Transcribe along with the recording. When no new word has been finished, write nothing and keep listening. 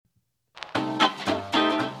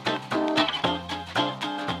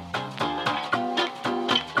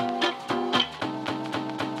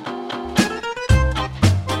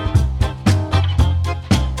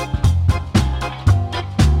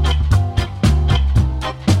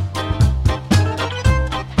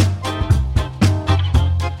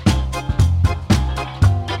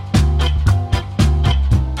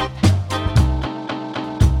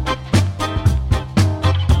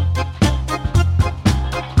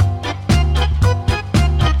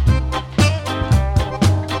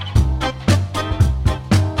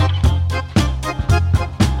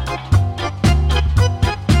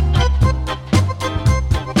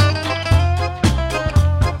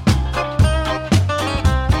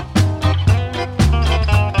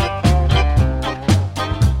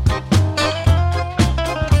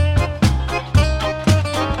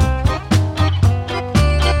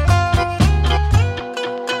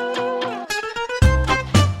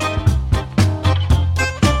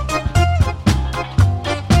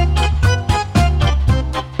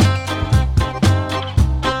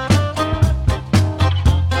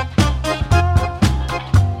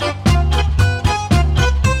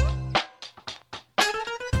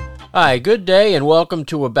Hi, good day, and welcome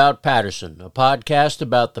to About Paterson, a podcast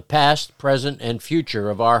about the past, present, and future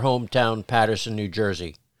of our hometown, Paterson, New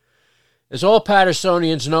Jersey. As all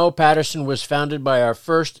Patersonians know, Paterson was founded by our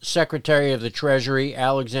first Secretary of the Treasury,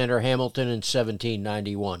 Alexander Hamilton, in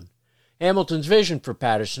 1791. Hamilton's vision for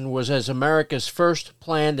Paterson was as America's first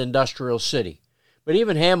planned industrial city, but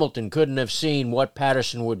even Hamilton couldn't have seen what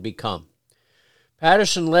Paterson would become.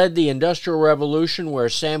 Paterson led the Industrial Revolution, where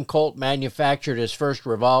Sam Colt manufactured his first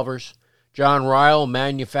revolvers, John Ryle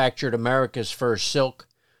manufactured America's first silk,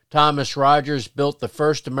 Thomas Rogers built the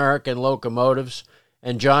first American locomotives,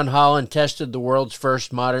 and John Holland tested the world's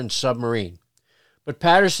first modern submarine. But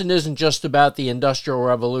Paterson isn't just about the Industrial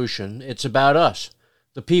Revolution, it's about us,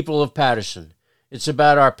 the people of Paterson. It's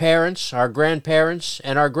about our parents, our grandparents,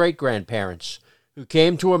 and our great-grandparents, who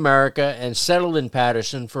came to America and settled in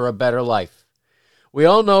Paterson for a better life. We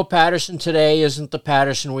all know Paterson today isn't the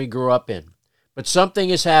Paterson we grew up in, but something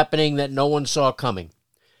is happening that no one saw coming.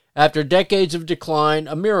 After decades of decline,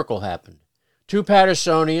 a miracle happened. Two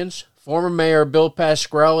Patersonians, former Mayor Bill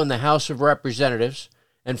Pascrell in the House of Representatives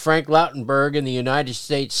and Frank Lautenberg in the United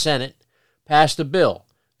States Senate, passed a bill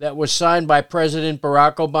that was signed by President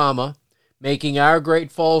Barack Obama, making our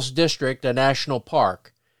Great Falls District a national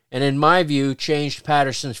park, and in my view, changed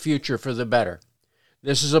Paterson's future for the better.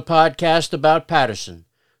 This is a podcast about Paterson,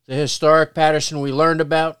 the historic Paterson we learned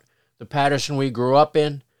about, the Paterson we grew up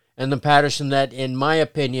in, and the Paterson that, in my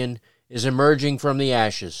opinion, is emerging from the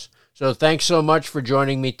ashes. So thanks so much for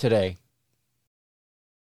joining me today.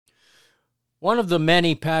 One of the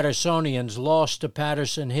many Patersonians lost to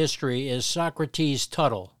Paterson history is Socrates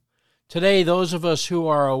Tuttle. Today, those of us who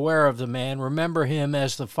are aware of the man remember him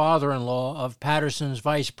as the father-in-law of Paterson's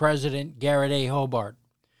Vice President Garrett A. Hobart.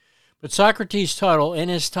 But Socrates Tuttle, in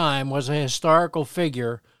his time, was a historical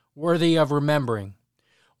figure worthy of remembering.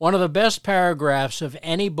 One of the best paragraphs of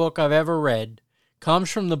any book I've ever read comes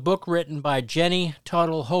from the book written by Jennie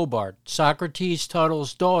Tuttle-Hobart, Socrates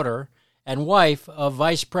Tuttle's daughter and wife of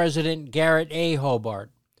Vice President Garrett A. Hobart.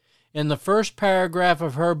 In the first paragraph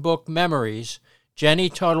of her book, Memories, Jennie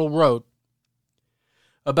Tuttle wrote,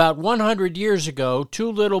 "About 100 years ago,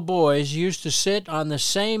 two little boys used to sit on the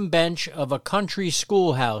same bench of a country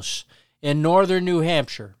schoolhouse in northern New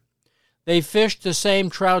Hampshire. They fished the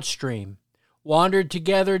same trout stream, wandered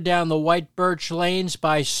together down the white birch lanes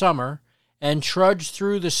by summer, and trudged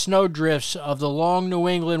through the snowdrifts of the long New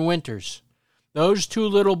England winters. Those two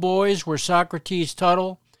little boys were Socrates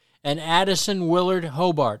Tuttle and Addison Willard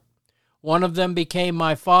Hobart. One of them became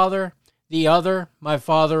my father, the other my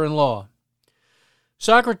father-in-law."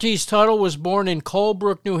 Socrates Tuttle was born in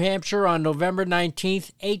Colebrook, New Hampshire on November 19,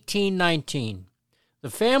 1819. The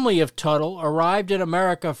family of Tuttle arrived in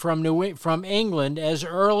America from England as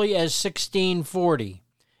early as 1640,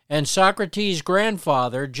 and Socrates'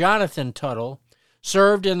 grandfather, Jonathan Tuttle,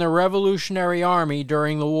 served in the Revolutionary Army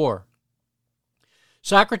during the war.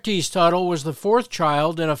 Socrates Tuttle was the fourth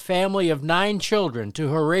child in a family of 9 children to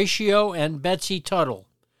Horatio and Betsy Tuttle.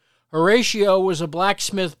 Horatio was a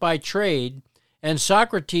blacksmith by trade, and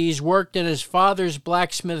Socrates worked in his father's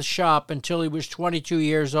blacksmith shop until he was 22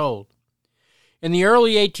 years old. In the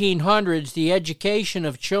early 1800s, the education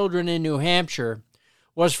of children in New Hampshire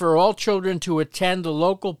was for all children to attend the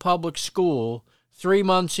local public school 3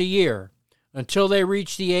 months a year until they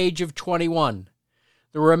reached the age of 21.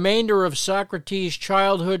 The remainder of Socrates'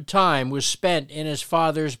 childhood time was spent in his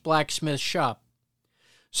father's blacksmith shop.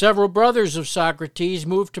 Several brothers of Socrates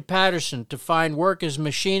moved to Paterson to find work as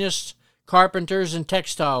machinists, carpenters, and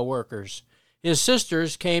textile workers. His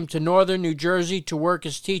sisters came to northern New Jersey to work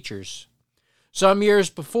as teachers. Some years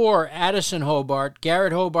before, Addison Hobart,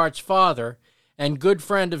 Garrett Hobart's father, and good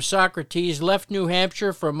friend of Socrates, left New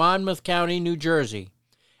Hampshire for Monmouth County, New Jersey.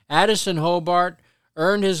 Addison Hobart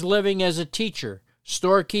earned his living as a teacher,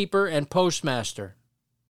 storekeeper, and postmaster.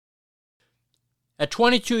 At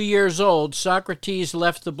 22 years old, Socrates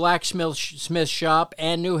left the blacksmith shop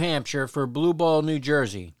and New Hampshire for Blue Ball, New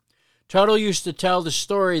Jersey. Tuttle used to tell the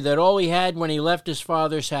story that all he had when he left his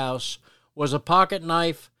father's house was a pocket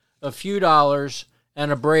knife, a few dollars,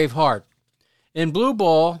 and a brave heart. In Blue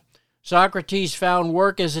Ball, Socrates found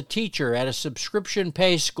work as a teacher at a subscription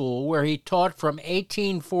pay school where he taught from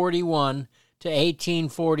 1841 to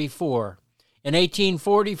 1844. In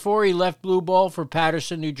 1844, he left Blue Ball for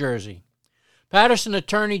Paterson, New Jersey. Paterson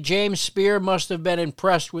attorney James Spear must have been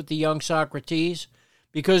impressed with the young Socrates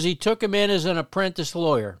because he took him in as an apprentice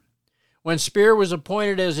lawyer. When Spear was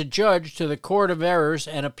appointed as a judge to the Court of Errors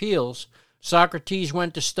and Appeals, Socrates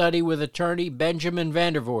went to study with attorney Benjamin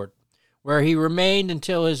Vandervoort, where he remained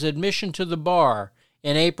until his admission to the bar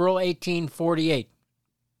in April 1848.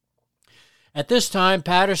 At this time,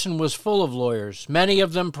 Paterson was full of lawyers, many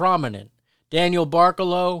of them prominent: Daniel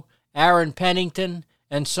Barkalow, Aaron Pennington,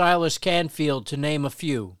 and Silas Canfield, to name a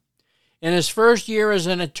few. In his first year as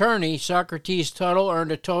an attorney, Socrates Tuttle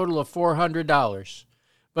earned a total of $400.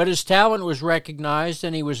 But his talent was recognized,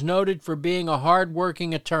 and he was noted for being a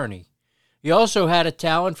hard-working attorney. He also had a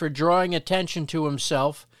talent for drawing attention to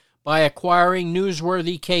himself by acquiring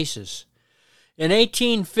newsworthy cases. In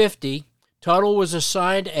 1850, Tuttle was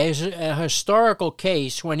assigned a historical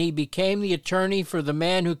case when he became the attorney for the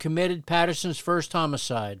man who committed Paterson's first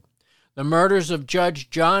homicide, the murders of Judge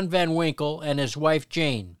John Van Winkle and his wife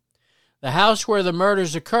Jane. The house where the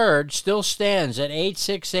murders occurred still stands at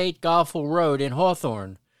 868 Golfville Road in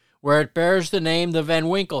Hawthorne, where it bears the name the Van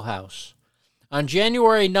Winkle House. On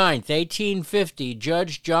January 9, 1850,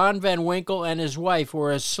 Judge John Van Winkle and his wife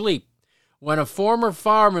were asleep when a former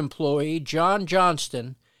farm employee, John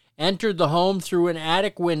Johnston, entered the home through an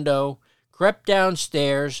attic window, crept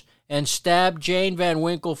downstairs, and stabbed Jane Van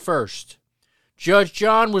Winkle first. Judge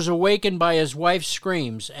John was awakened by his wife's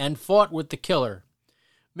screams and fought with the killer.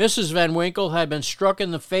 Mrs. Van Winkle had been struck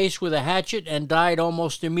in the face with a hatchet and died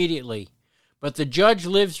almost immediately, but the judge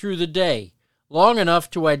lived through the day, long enough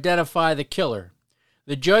to identify the killer.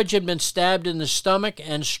 The judge had been stabbed in the stomach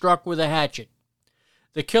and struck with a hatchet.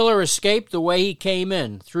 The killer escaped the way he came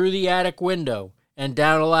in, through the attic window and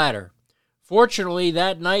down a ladder. Fortunately,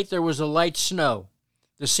 that night there was a light snow.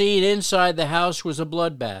 The scene inside the house was a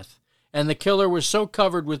bloodbath, and the killer was so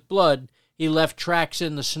covered with blood he left tracks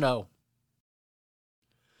in the snow.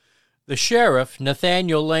 The sheriff,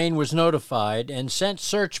 Nathaniel Lane, was notified and sent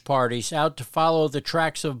search parties out to follow the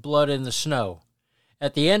tracks of blood in the snow.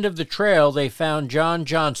 At the end of the trail, they found John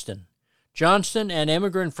Johnston. Johnston, an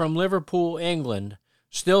immigrant from Liverpool, England,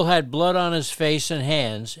 still had blood on his face and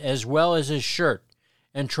hands, as well as his shirt,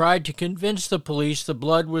 and tried to convince the police the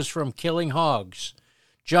blood was from killing hogs.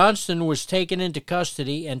 Johnston was taken into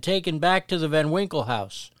custody and taken back to the Van Winkle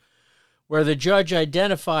house, where the judge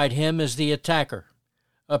identified him as the attacker.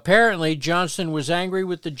 Apparently, Johnston was angry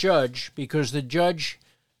with the judge because the judge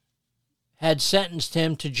had sentenced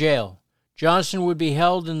him to jail. Johnston would be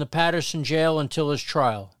held in the Paterson jail until his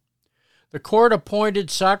trial. The court appointed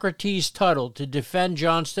Socrates Tuttle to defend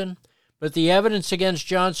Johnston, but the evidence against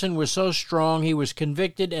Johnston was so strong he was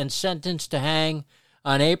convicted and sentenced to hang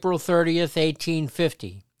on April 30th,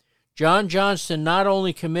 1850. John Johnston not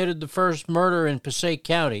only committed the first murder in Passaic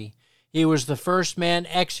County, he was the first man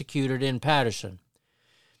executed in Paterson.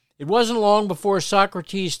 It wasn't long before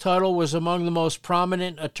Socrates Tuttle was among the most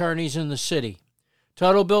prominent attorneys in the city.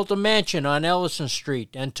 Tuttle built a mansion on Ellison Street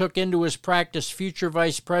and took into his practice future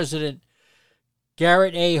Vice President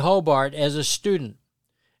Garrett A. Hobart as a student.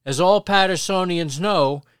 As all Patersonians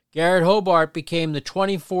know, Garrett Hobart became the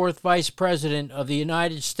 24th Vice President of the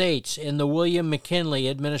United States in the William McKinley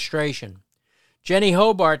administration. Jennie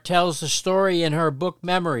Hobart tells the story in her book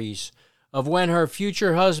Memories of when her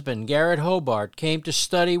future husband, Garrett Hobart, came to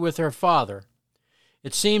study with her father.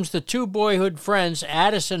 It seems the two boyhood friends,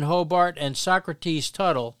 Addison Hobart and Socrates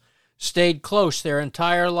Tuttle, stayed close their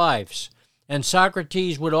entire lives, and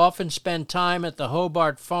Socrates would often spend time at the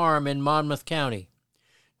Hobart farm in Monmouth County.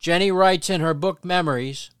 Jennie writes in her book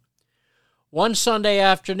Memories, "One Sunday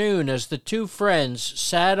afternoon, as the two friends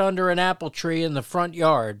sat under an apple tree in the front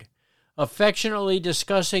yard, affectionately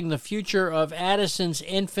discussing the future of Addison's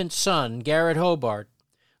infant son, Garrett Hobart,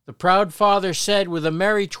 the proud father said with a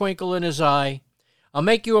merry twinkle in his eye, 'I'll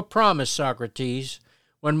make you a promise, Socrates.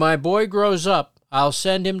 When my boy grows up, I'll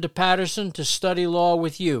send him to Paterson to study law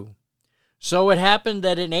with you.' So it happened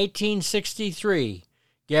that in 1863,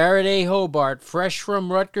 Garrett A. Hobart, fresh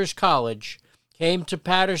from Rutgers College, came to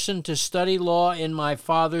Paterson to study law in my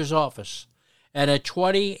father's office, and a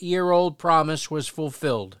 20-year-old promise was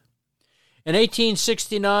fulfilled. In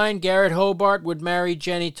 1869, Garrett Hobart would marry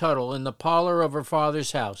Jennie Tuttle in the parlor of her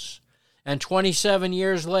father's house, and 27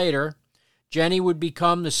 years later, Jennie would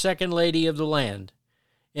become the second lady of the land.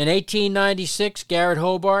 In 1896, Garrett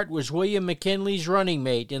Hobart was William McKinley's running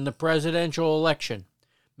mate in the presidential election.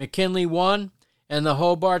 McKinley won, and the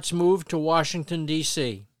Hobarts moved to Washington,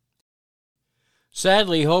 D.C.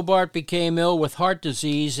 Sadly, Hobart became ill with heart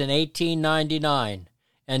disease in 1899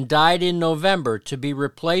 and died in November, to be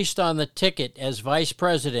replaced on the ticket as vice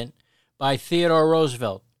president by Theodore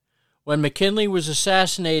Roosevelt. When McKinley was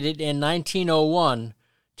assassinated in 1901,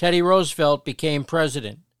 Teddy Roosevelt became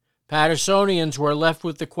president. Patersonians were left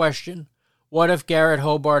with the question, what if Garrett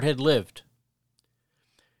Hobart had lived?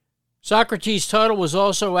 Socrates Tuttle was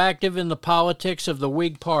also active in the politics of the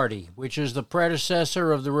Whig Party, which is the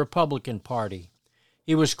predecessor of the Republican Party.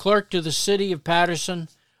 He was clerk to the city of Paterson,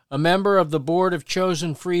 a member of the Board of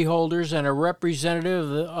Chosen Freeholders, and a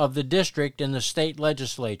representative of the district in the state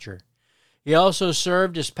legislature. He also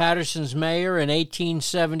served as Paterson's mayor in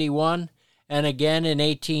 1871 and again in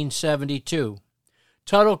 1872.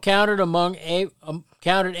 Tuttle counted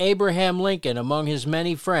Abraham Lincoln among his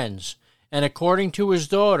many friends, and according to his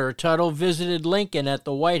daughter, Tuttle visited Lincoln at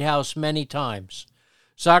the White House many times.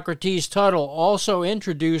 Socrates Tuttle also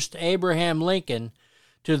introduced Abraham Lincoln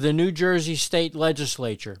to the New Jersey state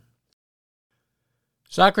legislature.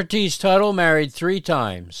 Socrates Tuttle married 3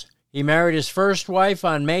 times. He married his first wife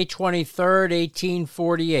on May 23,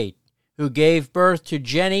 1848, who gave birth to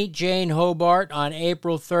Jennie Jane Hobart on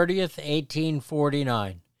April 30,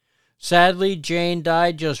 1849. Sadly, Jane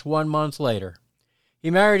died just 1 month later.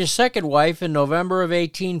 He married his second wife in November of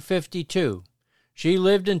 1852. She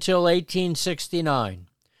lived until 1869.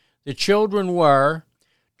 The children were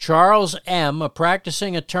Charles M., a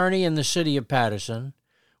practicing attorney in the city of Paterson,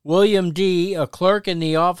 William D., a clerk in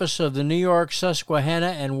the office of the New York Susquehanna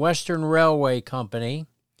and Western Railway Company,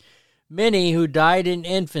 Minnie, who died in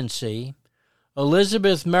infancy,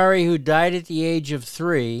 Elizabeth Murray, who died at the age of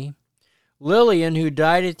 3, Lillian, who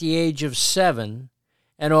died at the age of 7,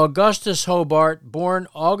 and Augustus Hobart, born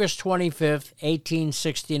August 25,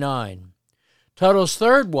 1869. Tuttle's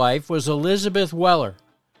third wife was Elizabeth Weller,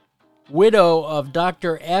 widow of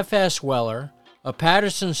Dr. F.S. Weller, a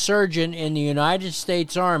Paterson surgeon in the United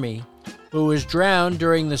States Army who was drowned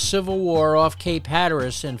during the Civil War off Cape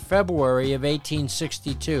Hatteras in February of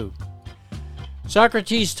 1862.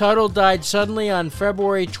 Socrates Tuttle died suddenly on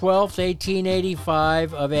February 12,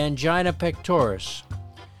 1885, of angina pectoris.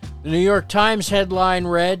 The New York Times headline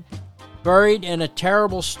read, "Buried in a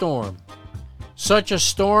terrible storm. Such a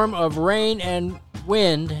storm of rain and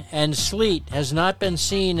wind and sleet has not been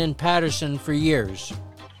seen in Paterson for years."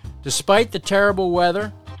 Despite the terrible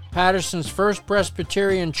weather, Paterson's First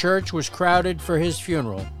Presbyterian Church was crowded for his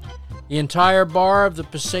funeral. The entire bar of the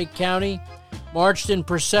Passaic County marched in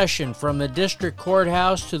procession from the district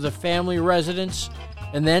courthouse to the family residence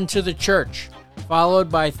and then to the church,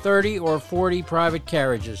 followed by 30 or 40 private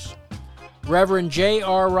carriages. Reverend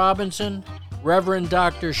J.R. Robinson, Reverend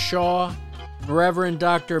Dr. Shaw, and Reverend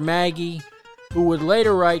Dr. Maggie, who would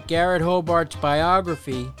later write Garrett Hobart's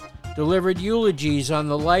biography, delivered eulogies on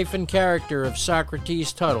the life and character of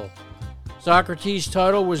Socrates Tuttle. Socrates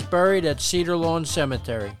Tuttle was buried at Cedar Lawn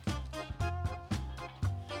Cemetery.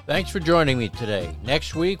 Thanks for joining me today.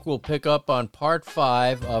 Next week, we'll pick up on Part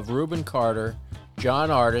 5 of Reuben Carter, John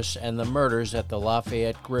Artis, and the murders at the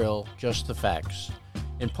Lafayette Grill, Just the Facts.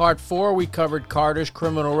 In Part 4, we covered Carter's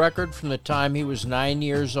criminal record from the time he was 9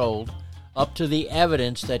 years old up to the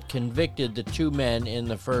evidence that convicted the 2 men in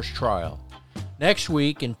the first trial. Next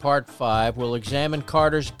week, in Part 5, we'll examine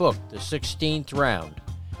Carter's book, The 16th Round,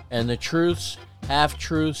 and the truths,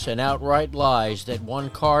 half-truths, and outright lies that won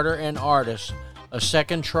Carter and Artis a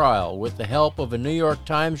second trial with the help of a New York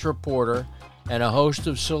Times reporter and a host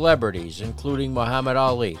of celebrities, including Muhammad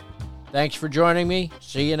Ali. Thanks for joining me.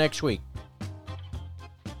 See you next week.